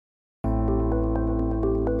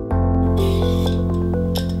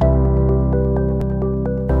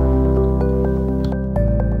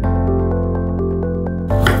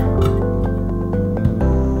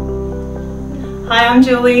I'm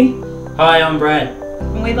Julie. Hi, I'm Brad.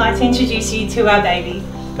 And we'd like to introduce you to our baby.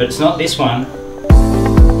 But it's not this one.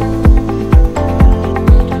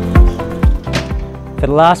 For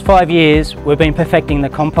the last 5 years, we've been perfecting the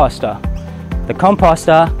composter. The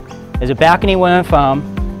composter is a balcony worm farm,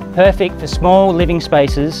 perfect for small living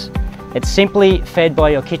spaces. It's simply fed by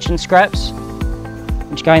your kitchen scraps,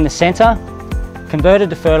 which go in the centre, converted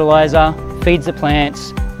to fertiliser, feeds the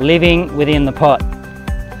plants, living within the pot.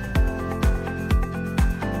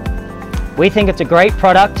 We think it's a great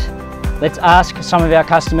product. Let's ask some of our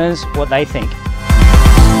customers what they think.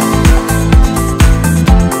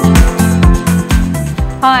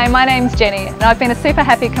 Hi, my name's Jenny and I've been a super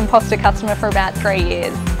happy Composta customer for about 3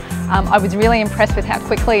 years. I was really impressed with how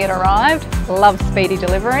quickly it arrived, loved speedy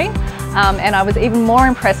delivery, and I was even more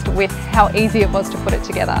impressed with how easy it was to put it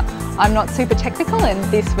together. I'm not super technical and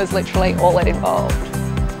this was literally all it involved.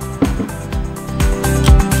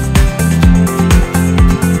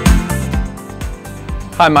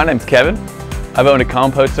 Hi, my name's Kevin. I've owned a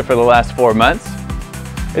composter for the last 4 months.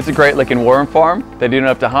 It's a great looking worm farm that you don't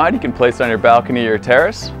have to hide. You can place it on your balcony or your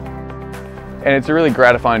terrace. And it's a really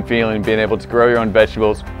gratifying feeling being able to grow your own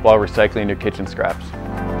vegetables while recycling your kitchen scraps.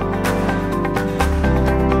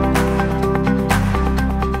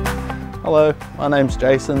 Hello, my name's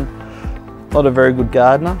Jason. Not a very good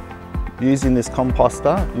gardener. Using this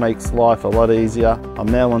composter makes life a lot easier. I'm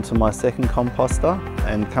now onto my second composter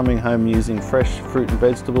and coming home using fresh fruit and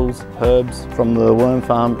vegetables, herbs from the worm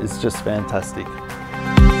farm is just fantastic.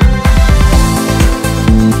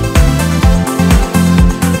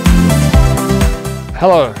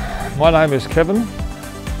 Hello, my name is Kevin.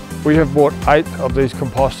 We have bought 8 of these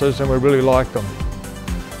composters and we really like them.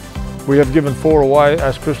 We have given 4 away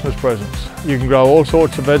as Christmas presents. You can grow all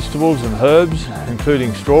sorts of vegetables and herbs,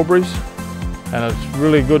 including strawberries. And it's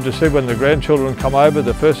really good to see when the grandchildren come over,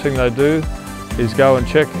 the first thing they do is go and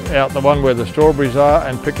check out the one where the strawberries are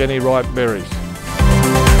and pick any ripe berries.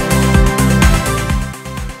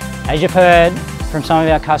 As you've heard from some of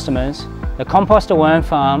our customers, the Composta Worm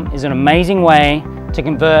Farm is an amazing way to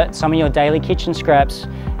convert some of your daily kitchen scraps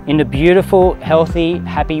into beautiful, healthy,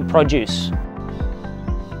 happy produce.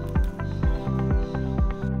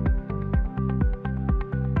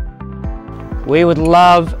 We would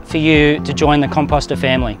love for you to join the Composta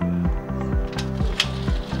family.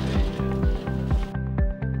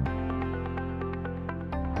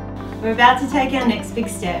 We're about to take our next big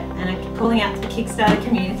step and are calling out to the Kickstarter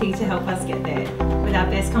community to help us get there with our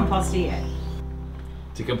best composter yet.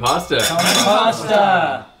 To Composta!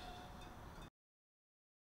 Composta!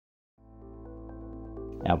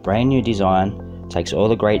 Our brand new design takes all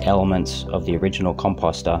the great elements of the original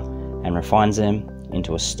composter and refines them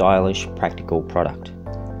into a stylish, practical product.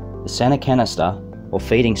 The centre canister, or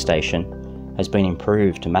feeding station, has been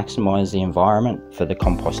improved to maximise the environment for the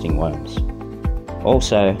composting worms.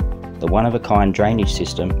 Also, the one-of-a-kind drainage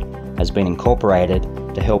system has been incorporated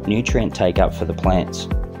to help nutrient take-up for the plants.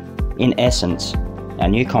 In essence, our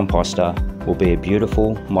new composter will be a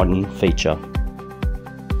beautiful modern feature.